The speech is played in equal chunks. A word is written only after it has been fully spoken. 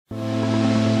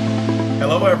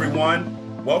Hello,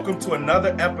 everyone. Welcome to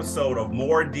another episode of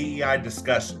More DEI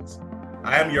Discussions.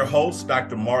 I am your host,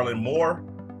 Dr. Marlon More,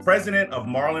 president of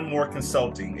Marlon More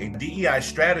Consulting, a DEI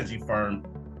strategy firm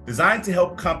designed to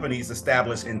help companies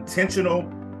establish intentional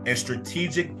and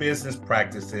strategic business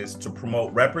practices to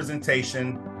promote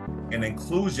representation and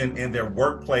inclusion in their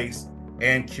workplace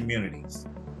and communities.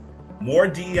 More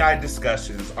DEI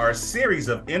Discussions are a series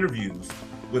of interviews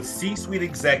with C-suite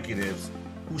executives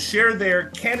who share their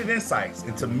candid insights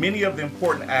into many of the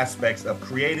important aspects of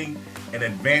creating and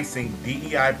advancing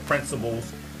DEI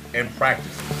principles and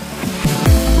practices.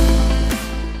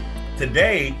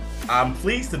 Today, I'm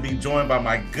pleased to be joined by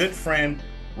my good friend,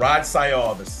 Raj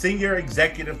Syal, the Senior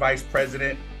Executive Vice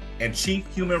President and Chief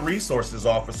Human Resources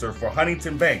Officer for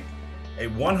Huntington Bank, a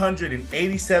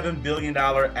 $187 billion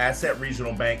asset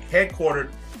regional bank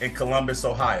headquartered in Columbus,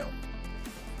 Ohio.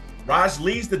 Raj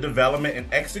leads the development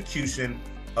and execution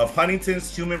of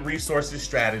Huntington's human resources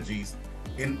strategies,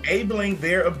 enabling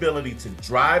their ability to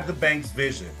drive the bank's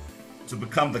vision to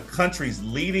become the country's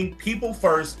leading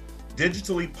people-first,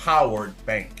 digitally powered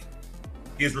bank.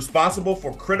 He is responsible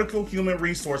for critical human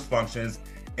resource functions,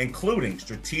 including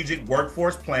strategic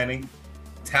workforce planning,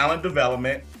 talent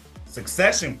development,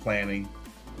 succession planning,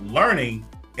 learning,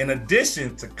 in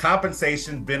addition to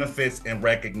compensation, benefits, and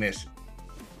recognition.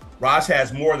 Raj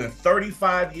has more than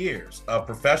 35 years of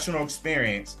professional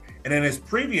experience, and in his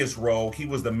previous role, he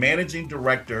was the managing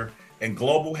director and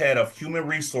global head of human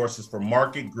resources for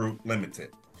Market Group Limited,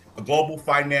 a global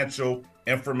financial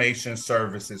information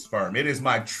services firm. It is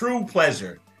my true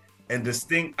pleasure and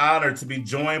distinct honor to be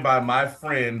joined by my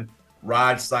friend,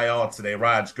 Raj Syal today.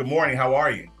 Raj, good morning. How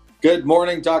are you? Good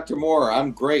morning, Dr. Moore.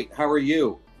 I'm great. How are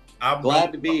you? I'm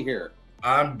glad to be here.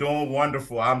 I'm doing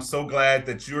wonderful. I'm so glad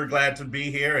that you're glad to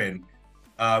be here,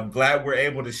 and glad we're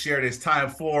able to share this time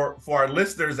for our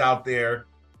listeners out there.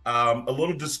 A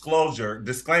little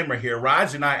disclaimer here.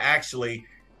 Raj and I actually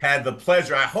had the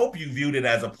pleasure, I hope you viewed it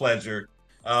as a pleasure,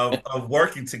 of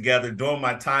working together during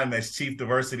my time as Chief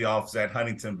Diversity Officer at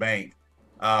Huntington Bank.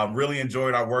 Really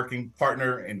enjoyed our working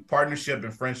partnership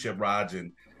and friendship, Raj,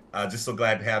 and just so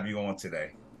glad to have you on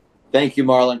today. Thank you,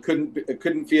 Marlon.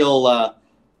 Couldn't feel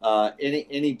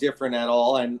any different at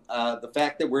all. And the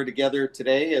fact that we're together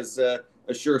today is a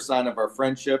sure sign of our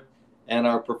friendship and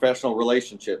our professional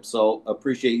relationship. So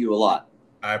appreciate you a lot.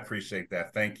 I appreciate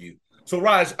that. Thank you. So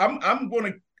Raj, I'm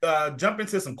going to jump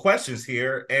into some questions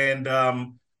here. And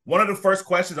one of the first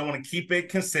questions, I want to keep it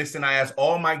consistent. I ask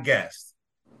all my guests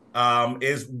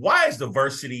is, why is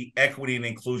diversity, equity, and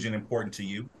inclusion important to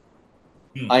you?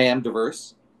 I am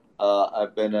diverse.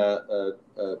 I've been a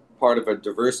part of a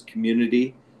diverse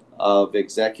community of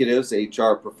executives,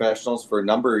 HR professionals for a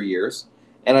number of years.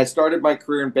 And I started my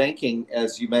career in banking,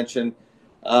 as you mentioned,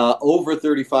 over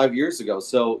 35 years ago.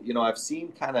 So, I've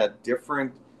seen kind of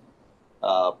different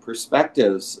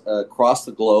perspectives across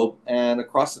the globe and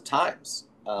across the times.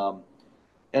 And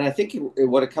I think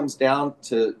what it comes down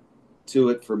to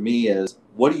it for me is,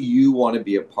 what do you want to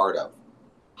be a part of?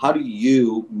 How do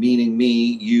you, meaning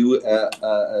me, you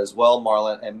as well,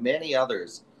 Marlon, and many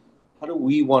others, how do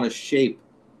we want to shape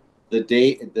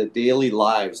the daily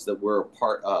lives that we're a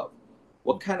part of?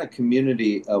 What kind of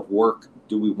community of work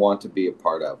do we want to be a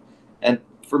part of? And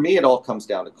for me, it all comes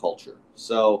down to culture.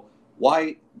 So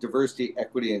why diversity,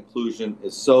 equity, and inclusion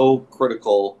is so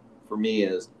critical for me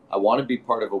is, I want to be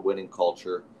part of a winning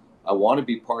culture. I want to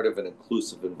be part of an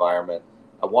inclusive environment.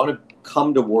 I want to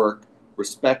come to work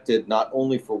respected not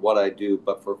only for what I do,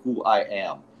 but for who I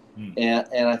am. And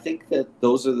I think that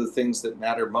those are the things that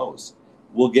matter most.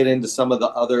 We'll get into some of the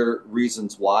other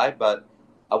reasons why, but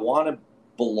I want to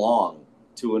belong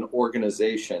to an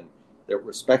organization that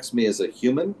respects me as a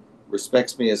human,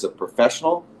 respects me as a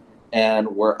professional, and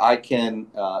where I can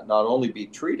not only be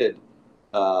treated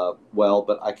well,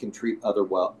 but I can treat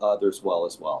others well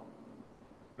as well.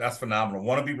 That's phenomenal.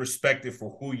 Want to be respected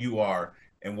for who you are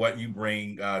and what you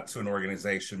bring to an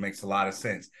organization makes a lot of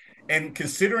sense. And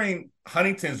considering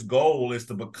Huntington's goal is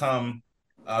to become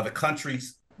the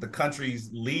country's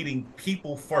leading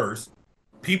people first,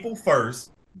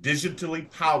 digitally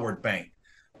powered bank.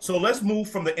 So let's move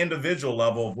from the individual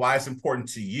level of why it's important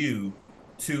to you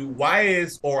to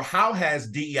how has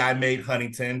DEI made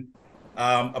Huntington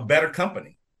a better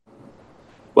company?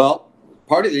 Well,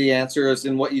 part of the answer is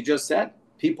in what you just said,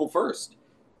 people first.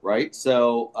 Right.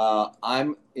 So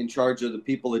I'm in charge of the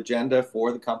people agenda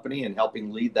for the company and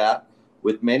helping lead that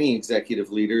with many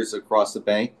executive leaders across the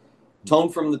bank, tone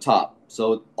from the top.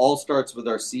 So it all starts with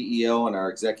our CEO and our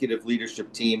executive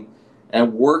leadership team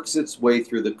and works its way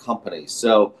through the company.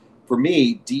 So for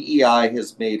me, DEI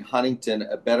has made Huntington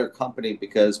a better company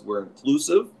because we're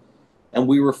inclusive, and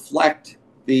we reflect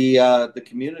the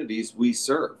communities we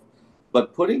serve.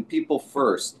 But putting people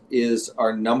first is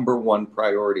our number one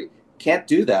priority. Can't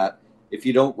do that if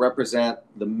you don't represent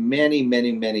the many,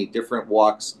 many, many different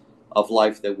walks of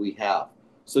life that we have.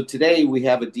 So today we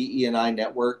have a DE&I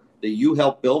network that you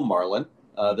helped build, Marlon,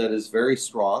 that is very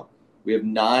strong. We have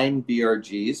 9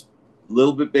 BRGs, a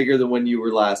little bit bigger than when you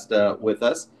were last with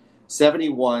us,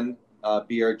 71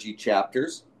 BRG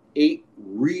chapters, 8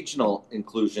 regional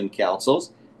inclusion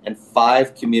councils, and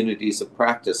 5 communities of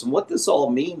practice. And what this all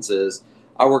means is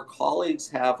our colleagues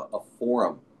have a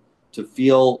forum to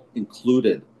feel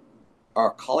included.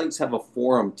 Our colleagues have a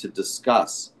forum to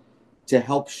discuss, to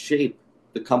help shape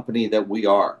the company that we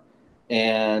are.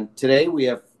 And today we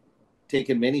have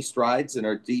taken many strides in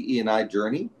our DE&I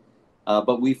journey,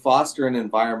 but we foster an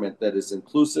environment that is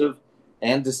inclusive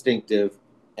and distinctive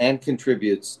and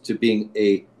contributes to being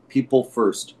a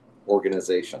people-first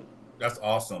organization. That's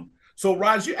awesome. So,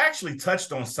 Raj, you actually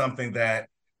touched on something that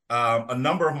a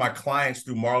number of my clients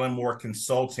through Marlon More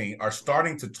Consulting are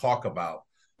starting to talk about.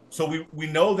 So we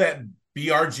know that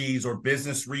BRGs, or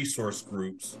business resource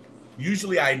groups,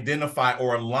 usually identify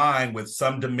or align with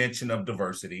some dimension of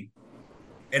diversity.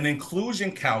 An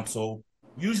inclusion council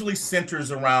usually centers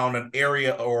around an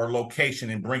area or location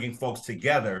and bringing folks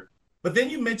together. But then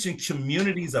you mentioned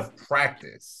communities of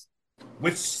practice,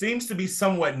 which seems to be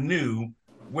somewhat new,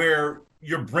 where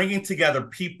you're bringing together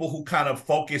people who kind of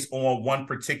focus on one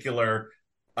particular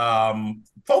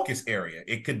focus area.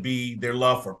 It could be their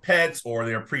love for pets or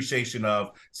their appreciation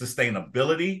of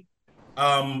sustainability.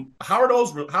 How are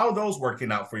those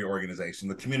working out for your organization,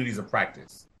 the communities of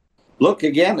practice? Look,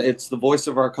 again, it's the voice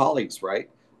of our colleagues, right?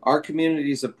 Our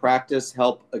communities of practice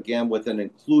help, again, with an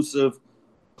inclusive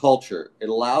culture. It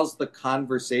allows the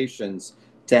conversations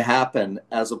to happen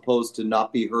as opposed to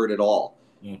not be heard at all.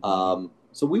 Mm-hmm.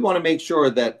 So we want to make sure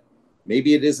that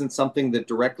maybe it isn't something that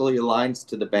directly aligns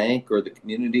to the bank or the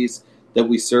communities that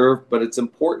we serve, but it's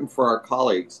important for our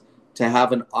colleagues to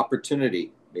have an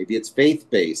opportunity. Maybe it's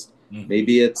faith-based. Mm-hmm.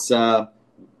 Maybe it's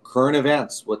current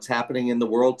events, what's happening in the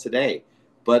world today.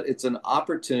 But it's an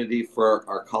opportunity for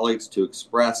our colleagues to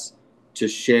express, to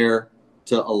share,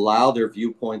 to allow their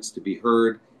viewpoints to be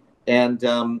heard. And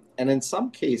in some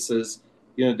cases,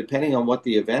 depending on what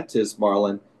the event is,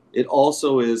 Marlon, it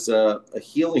also is a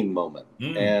healing moment.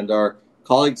 And our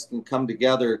colleagues can come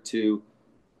together to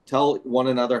tell one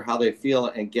another how they feel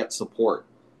and get support.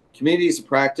 Communities of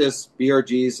practice,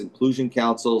 BRGs, inclusion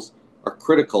councils are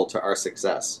critical to our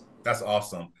success. That's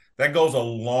awesome. That goes a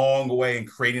long way in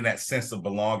creating that sense of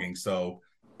belonging. So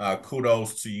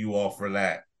kudos to you all for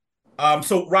that.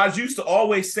 So Raj used to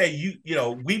always say,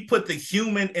 we put the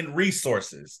human in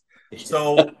resources.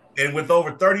 So, and with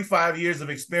over 35 years of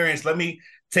experience, let me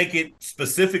take it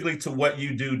specifically to what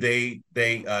you do day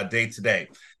to day.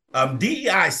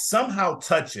 DEI somehow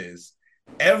touches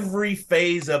every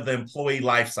phase of the employee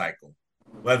life cycle,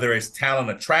 whether it's talent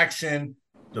attraction,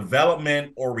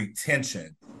 development, or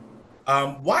retention.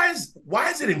 Why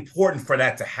is it important for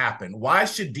that to happen? Why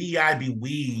should DEI be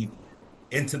weaved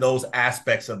into those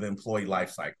aspects of the employee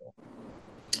life cycle?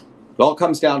 It all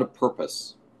comes down to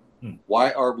purpose.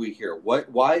 Why are we here?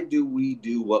 Why do we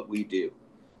do what we do?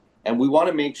 And we want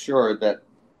to make sure that,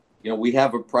 we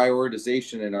have a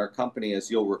prioritization in our company, as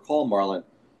you'll recall, Marlon.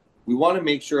 We want to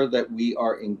make sure that we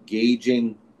are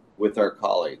engaging with our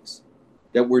colleagues,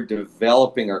 that we're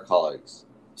developing our colleagues,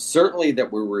 certainly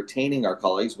that we're retaining our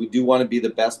colleagues. We do want to be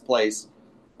the best place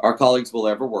our colleagues will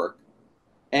ever work.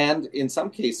 And in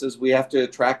some cases, we have to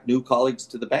attract new colleagues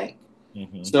to the bank.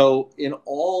 Mm-hmm. So in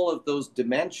all of those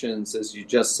dimensions, as you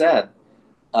just said,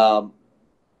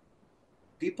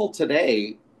 people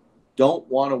today don't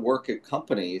want to work at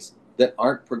companies that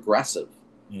aren't progressive.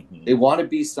 Mm-hmm. They want to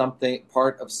be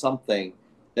part of something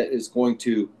that is going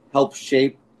to help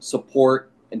shape,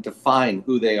 support, and define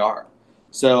who they are.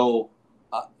 So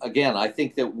again, I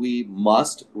think that we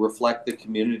must reflect the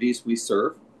communities we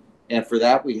serve. And for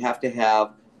that, we have to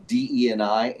have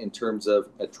DE&I in terms of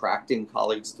attracting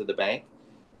colleagues to the bank.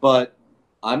 But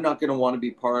I'm not going to want to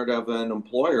be part of an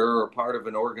employer or part of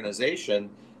an organization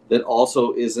that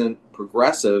also isn't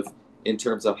progressive in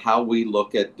terms of how we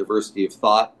look at diversity of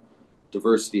thought,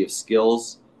 diversity of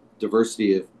skills,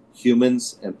 diversity of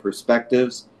humans and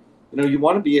perspectives. You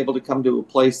want to be able to come to a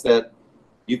place that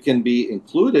you can be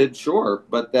included, sure,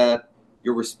 but that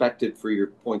you're respected for your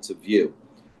points of view.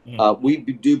 We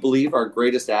do believe our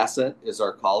greatest asset is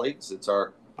our colleagues. It's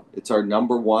our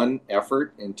number one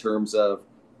effort in terms of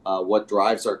what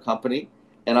drives our company.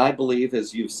 And I believe,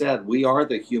 as you've said, we are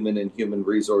the human and human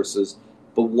resources.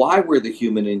 But why we're the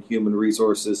human and human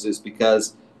resources is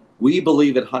because We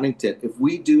believe at Huntington, if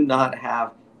we do not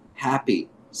have happy,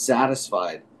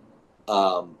 satisfied,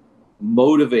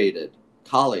 motivated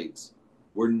colleagues,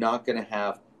 we're not going to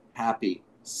have happy,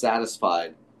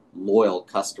 satisfied, loyal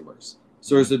customers.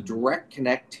 So there's a direct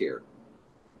connect here.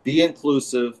 Be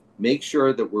inclusive, make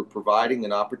sure that we're providing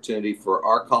an opportunity for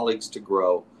our colleagues to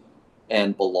grow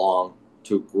and belong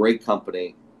to a great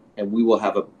company, and we will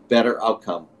have a better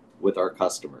outcome with our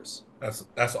customers.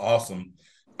 That's awesome.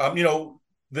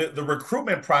 The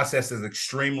recruitment process is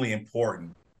extremely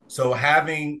important. So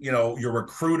having, your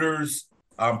recruiters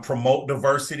promote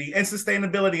diversity and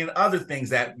sustainability and other things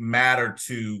that matter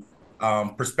to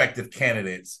prospective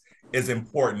candidates is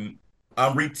important.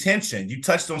 Retention, you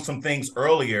touched on some things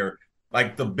earlier,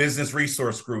 like the business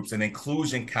resource groups and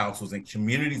inclusion councils and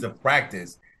communities of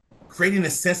practice. Creating a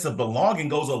sense of belonging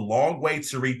goes a long way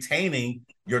to retaining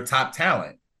your top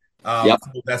talent. Yep.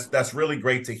 So that's really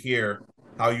great to hear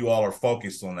how you all are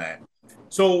focused on that.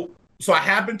 So I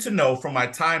happen to know from my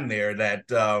time there that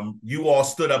you all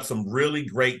stood up some really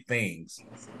great things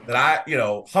that I,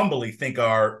 humbly think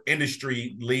are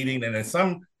industry leading and in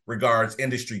some regards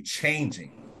industry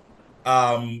changing.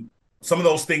 Some of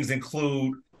those things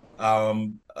include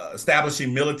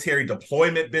establishing military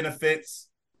deployment benefits,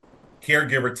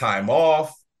 caregiver time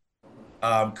off,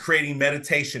 creating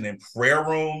meditation and prayer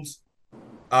rooms.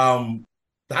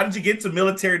 How did you get to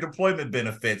military deployment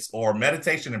benefits or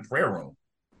meditation and prayer room?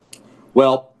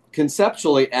 Well,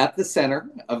 conceptually, at the center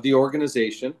of the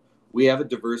organization, we have a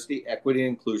diversity, equity, and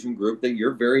inclusion group that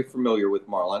you're very familiar with,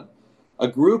 Marlon. A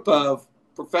group of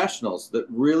professionals that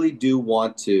really do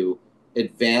want to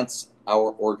advance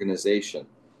our organization.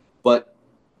 But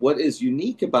what is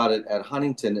unique about it at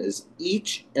Huntington is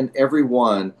each and every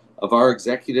one of our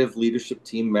executive leadership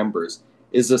team members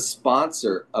is a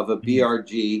sponsor of a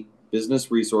BRG,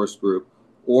 Business Resource Group,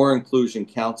 or Inclusion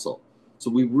Council. So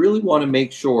we really want to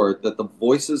make sure that the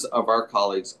voices of our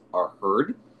colleagues are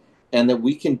heard and that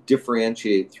we can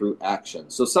differentiate through action.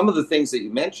 So some of the things that you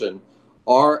mentioned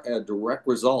are a direct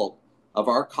result of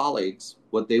our colleagues,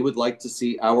 what they would like to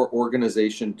see our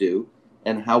organization do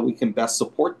and how we can best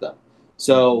support them.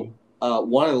 So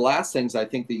one of the last things I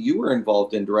think that you were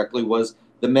involved in directly was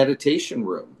the meditation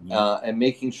room and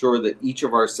making sure that each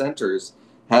of our centers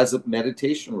has a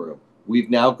meditation room. We've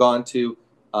now gone to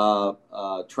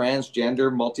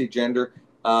transgender, multigender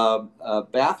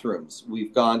bathrooms.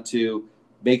 We've gone to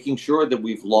making sure that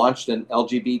we've launched an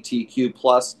LGBTQ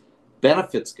plus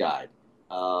benefits guide,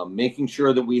 making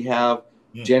sure that we have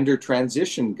gender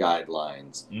transition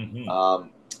guidelines,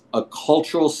 a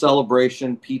cultural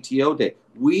celebration PTO day.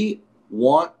 We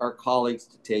want our colleagues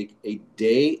to take a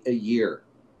day a year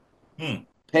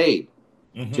paid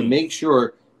to make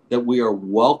sure that we are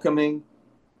welcoming,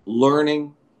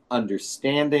 learning,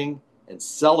 understanding, and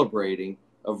celebrating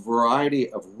a variety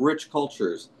of rich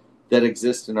cultures that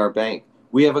exist in our bank.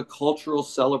 We have a cultural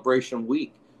celebration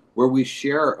week where we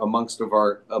share amongst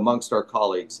our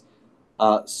colleagues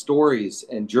stories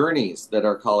and journeys that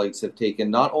our colleagues have taken,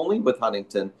 not only with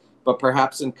Huntington, but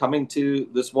perhaps in coming to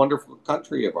this wonderful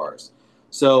country of ours.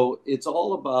 So it's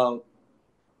all about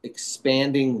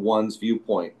expanding one's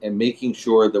viewpoint and making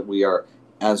sure that we are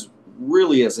as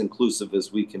inclusive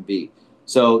as we can be.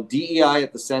 So DEI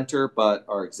at the center, but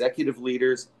our executive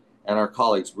leaders and our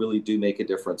colleagues really do make a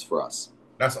difference for us.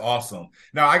 That's awesome.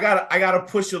 Now I gotta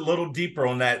push a little deeper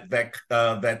on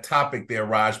that topic there,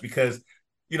 Raj, because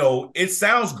it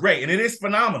sounds great and it is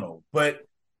phenomenal, but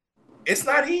it's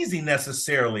not easy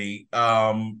necessarily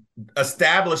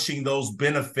establishing those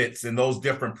benefits and those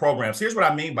different programs. Here's what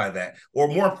I mean by that. Or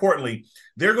more importantly,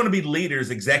 there are going to be leaders,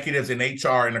 executives in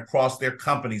HR and across their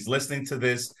companies listening to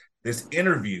this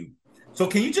interview. So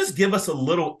can you just give us a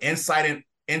little insight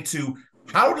into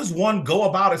how does one go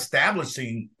about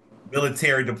establishing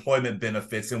military deployment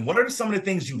benefits, and what are some of the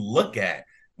things you look at?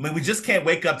 I mean, we just can't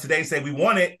wake up today and say we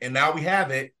want it and now we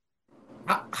have it.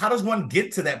 How does one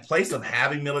get to that place of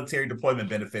having military deployment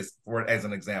benefits, as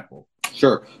an example?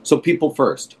 Sure. So people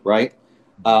first, right?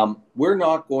 We're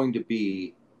not going to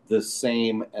be the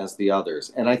same as the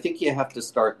others. And I think you have to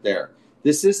start there.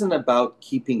 This isn't about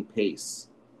keeping pace.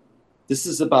 This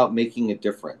is about making a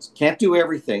difference. Can't do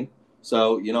everything.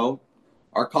 So,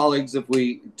 our colleagues, if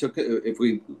we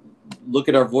look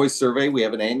at our voice survey, we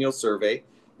have an annual survey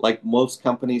like most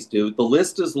companies do. The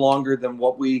list is longer than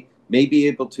what we may be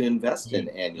able to invest in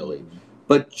annually.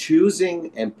 But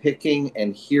choosing and picking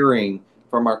and hearing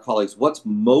from our colleagues what's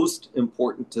most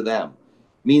important to them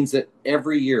means that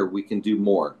every year we can do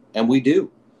more, and we do.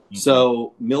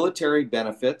 So military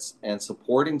benefits and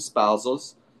supporting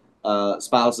spouses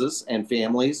and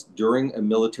families during a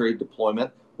military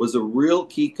deployment was a real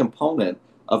key component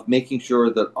of making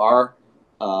sure that our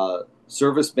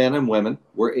servicemen and women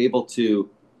were able to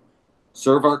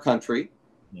serve our country,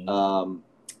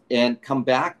 and come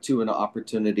back to an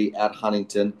opportunity at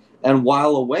Huntington, and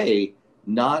while away,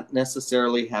 not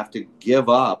necessarily have to give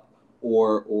up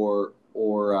or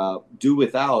do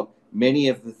without many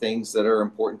of the things that are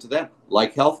important to them,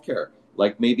 like healthcare,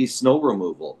 like maybe snow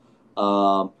removal,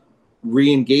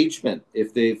 re-engagement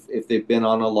if they've been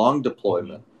on a long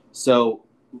deployment. So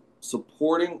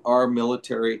supporting our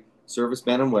military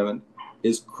servicemen and women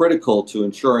is critical to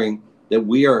ensuring that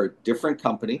we are a different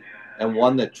company and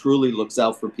one that truly looks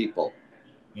out for people.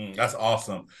 That's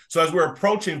awesome. So as we're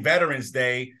approaching Veterans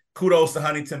Day, kudos to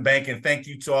Huntington Bank, and thank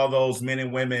you to all those men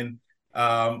and women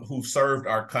who've served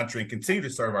our country and continue to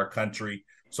serve our country.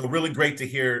 So really great to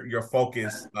hear your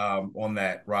focus on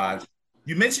that, Raj.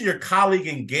 You mentioned your colleague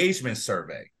engagement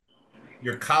survey.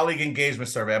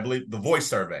 I believe the voice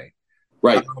survey.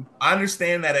 Right. I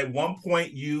understand that at one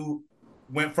point you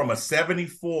went from a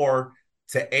 74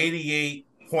 to 88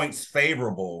 points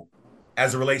favorable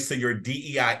as it relates to your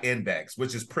DEI index,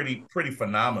 which is pretty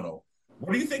phenomenal.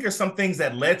 What do you think are some things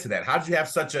that led to that? How did you have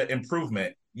such an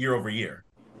improvement year over year?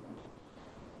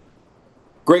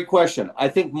 Great question. I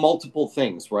think multiple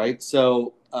things, right?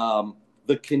 So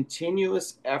the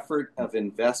continuous effort of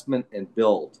investment and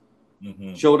build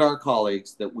showed our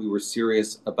colleagues that we were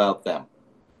serious about them.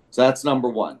 So that's number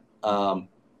one.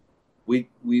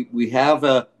 We have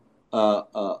a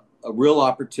real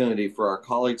opportunity for our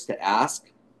colleagues to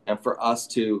ask and for us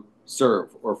to serve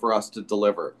or for us to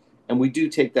deliver. And we do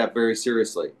take that very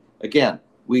seriously. Again,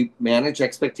 we manage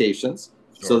expectations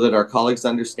so that our colleagues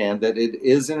understand that it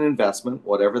is an investment,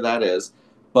 whatever that is,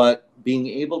 but being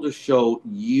able to show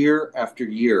year after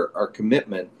year our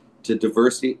commitment to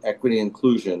diversity, equity, and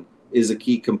inclusion is a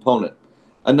key component.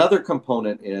 Another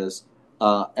component is,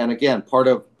 and again, part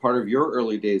of your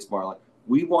early days, Marlon,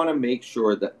 we want to make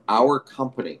sure that our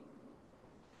company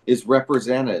is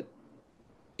represented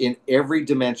in every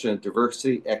dimension of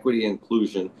diversity, equity, and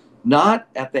inclusion, not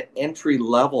at the entry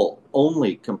level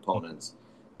only components,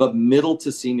 but middle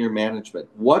to senior management.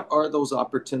 What are those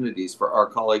opportunities for our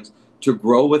colleagues to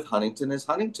grow with Huntington as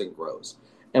Huntington grows?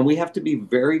 And we have to be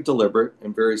very deliberate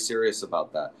and very serious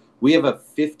about that. We have a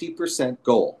 50%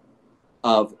 goal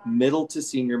of middle to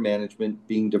senior management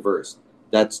being diverse.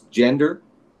 That's gender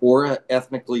or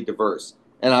ethnically diverse.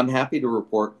 And I'm happy to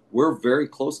report we're very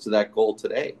close to that goal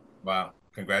today. Wow.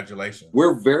 Congratulations.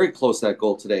 We're very close to that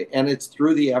goal today. And it's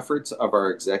through the efforts of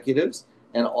our executives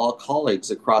and all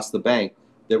colleagues across the bank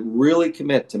that really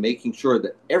commit to making sure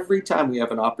that every time we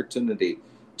have an opportunity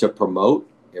to promote,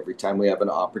 every time we have an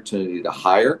opportunity to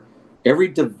hire, every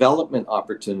development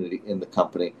opportunity in the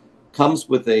company comes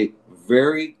with a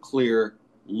very clear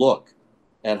look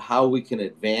at how we can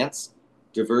advance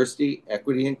diversity,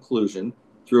 equity, and inclusion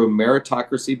through a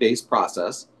meritocracy-based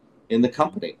process in the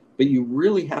company. But you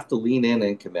really have to lean in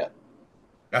and commit.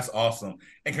 That's awesome.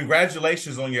 And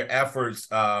congratulations on your efforts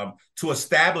to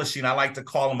establishing, I like to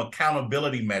call them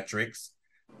accountability metrics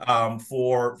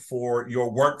for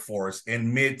your workforce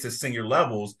in mid to senior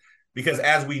levels. Because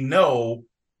as we know,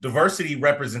 diversity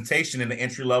representation in the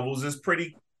entry levels is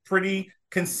pretty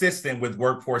consistent with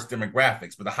workforce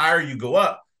demographics. But the higher you go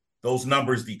up, those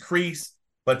numbers decrease.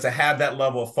 But to have that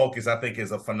level of focus, I think,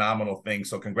 is a phenomenal thing.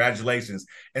 So congratulations.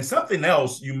 And something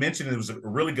else you mentioned, it was a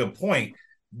really good point.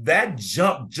 That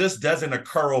jump just doesn't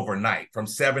occur overnight from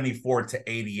 74 to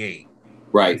 88.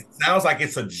 Right. It sounds like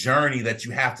it's a journey that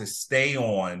you have to stay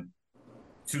on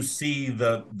to see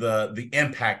the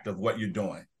impact of what you're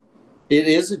doing. It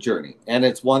is a journey, and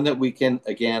it's one that we can,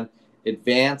 again,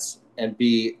 advance and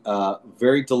be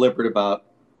very deliberate about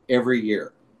every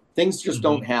year. Things just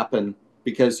don't happen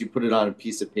because you put it on a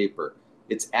piece of paper.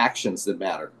 It's actions that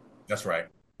matter. That's right.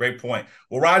 Great point.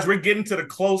 Well, Raj, we're getting to the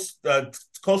close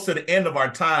to the end of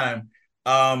our time.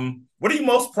 What are you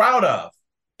most proud of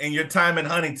in your time in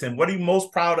Huntington? What are you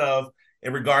most proud of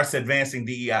in regards to advancing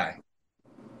DEI?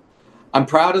 I'm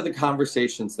proud of the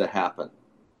conversations that happen.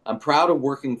 I'm proud of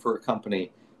working for a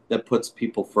company that puts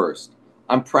people first.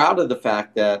 I'm proud of the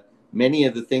fact that many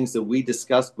of the things that we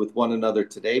discussed with one another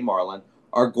today, Marlon,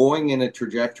 are going in a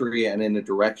trajectory and in a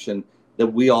direction that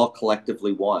we all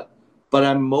collectively want. But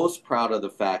I'm most proud of the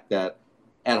fact that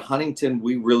at Huntington,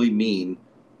 we really mean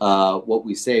what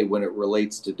we say when it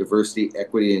relates to diversity,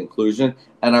 equity, and inclusion.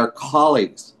 And our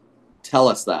colleagues tell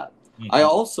us that. I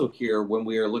also hear when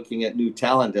we are looking at new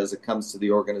talent as it comes to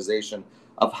the organization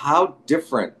of how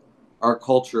different our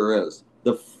culture is.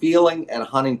 The feeling at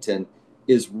Huntington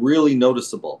is really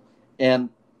noticeable. And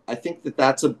I think that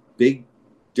that's a big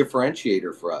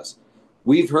differentiator for us.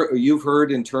 You've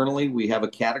heard internally, we have a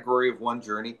category of one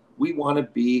journey. We want to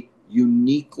be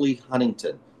uniquely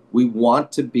Huntington. We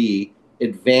want to be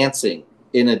advancing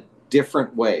in a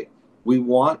different way. We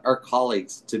want our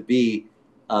colleagues to be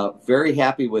very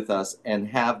happy with us and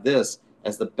have this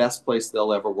as the best place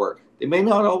they'll ever work. They may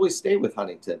not always stay with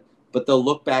Huntington, but they'll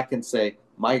look back and say,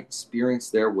 my experience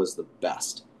there was the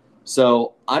best.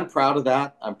 So I'm proud of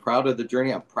that. I'm proud of the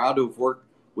journey. I'm proud to have worked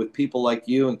with people like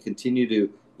you and continue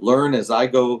to learn as I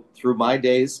go through my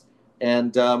days.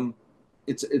 And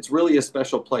it's really a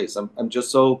special place. I'm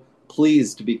just so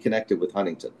pleased to be connected with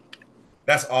Huntington.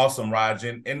 That's awesome, Raj.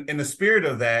 And in the spirit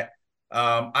of that,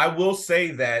 I will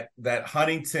say that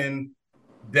Huntington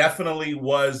definitely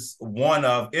was one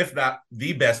of, if not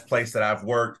the best place that I've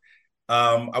worked.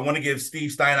 I want to give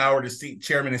Steve Steinauer, the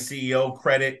chairman and CEO,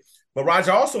 credit. But Raj,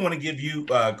 I also want to give you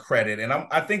credit. And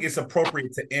I think it's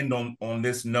appropriate to end on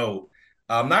this note.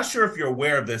 I'm not sure if you're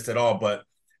aware of this at all, but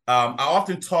I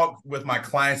often talk with my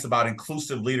clients about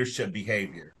inclusive leadership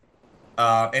behavior.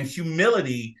 And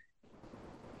humility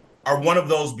are one of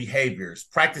those behaviors,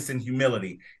 practicing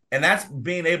humility. And that's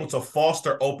being able to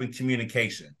foster open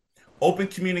communication. Open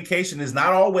communication is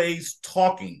not always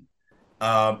talking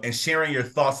and sharing your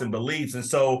thoughts and beliefs. And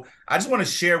so I just want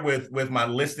to share with my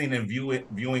listening and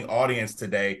viewing audience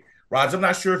today. Raj, I'm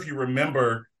not sure if you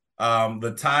remember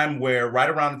the time right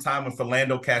around the time when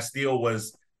Philando Castile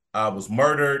was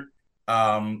murdered,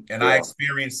 and yeah. I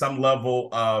experienced some level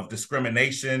of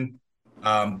discrimination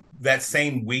that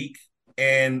same week.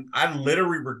 And I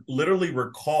literally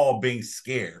recall being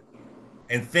scared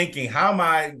and thinking, how am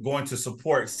I going to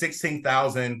support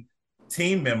 16,000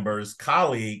 team members,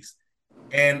 colleagues,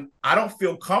 and I don't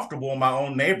feel comfortable in my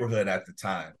own neighborhood at the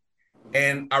time.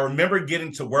 And I remember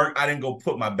getting to work. I didn't go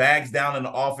put my bags down in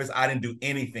the office. I didn't do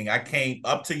anything. I came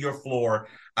up to your floor.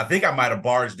 I think I might have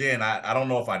barged in. I don't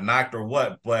know if I knocked or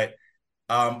what, but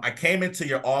I came into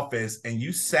your office and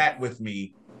you sat with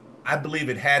me. I believe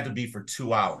it had to be for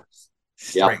 2 hours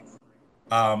straight.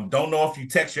 Yep. Don't know if you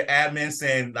text your admin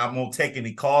saying I'm going to take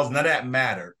any calls. None of that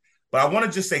matter. But I want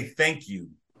to just say thank you,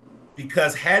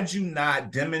 because had you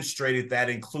not demonstrated that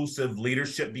inclusive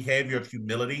leadership behavior of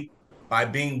humility by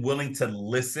being willing to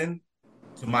listen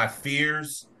to my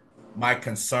fears, my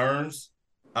concerns,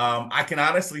 I can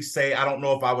honestly say I don't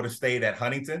know if I would have stayed at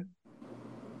Huntington.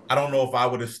 I don't know if I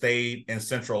would have stayed in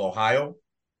Central Ohio.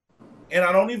 And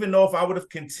I don't even know if I would have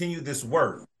continued this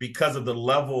work because of the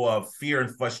level of fear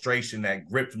and frustration that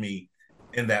gripped me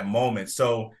in that moment.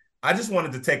 So I just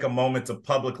wanted to take a moment to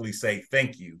publicly say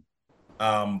thank you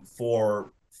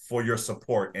for your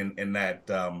support in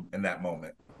that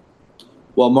moment.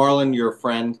 Well, Marlon, you're a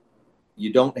friend.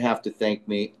 You don't have to thank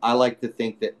me. I like to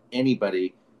think that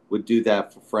anybody would do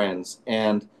that for friends.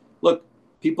 And look,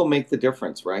 people make the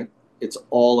difference, right? It's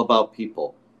all about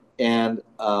people. And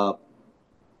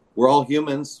we're all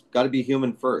humans, got to be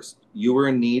human first. You were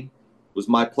in need, it was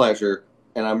my pleasure.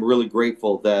 And I'm really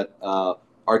grateful that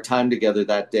our time together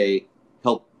that day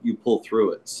helped you pull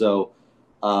through it. So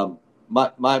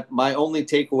my only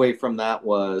takeaway from that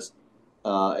was,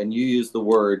 and you used the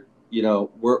word,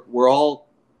 we're all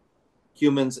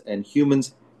humans, and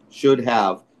humans should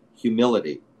have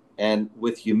humility. And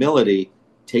with humility,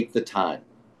 take the time.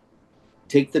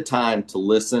 Take the time to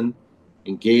listen,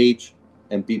 engage,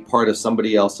 and be part of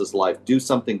somebody else's life. Do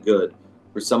something good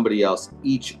for somebody else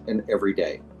each and every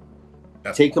day.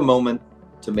 Take a moment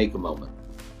to make a moment.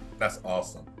 That's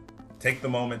awesome. Take the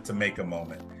moment to make a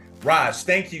moment. Raj,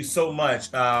 thank you so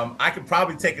much. I could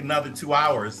probably take another 2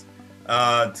 hours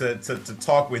to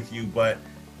talk with you, but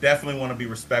definitely want to be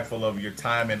respectful of your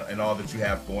time and all that you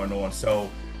have going on. So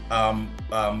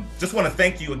just want to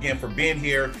thank you again for being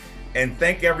here, and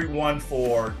thank everyone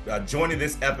for joining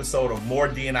this episode of More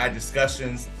D&I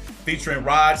Discussions featuring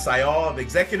Raj Syal, the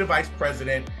Executive Vice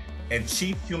President and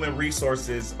Chief Human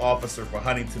Resources Officer for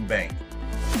Huntington Bank.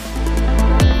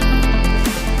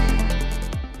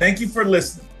 Thank you for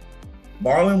listening.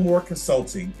 Marlon More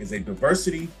Consulting is a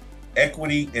diversity,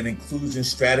 equity, and inclusion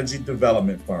strategy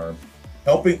development firm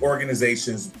helping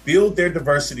organizations build their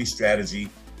diversity strategy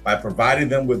by providing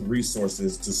them with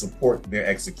resources to support their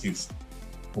execution.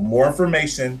 For more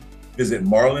information, visit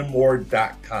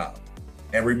marlonmore.com.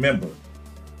 And remember,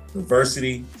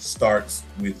 diversity starts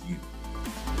with you.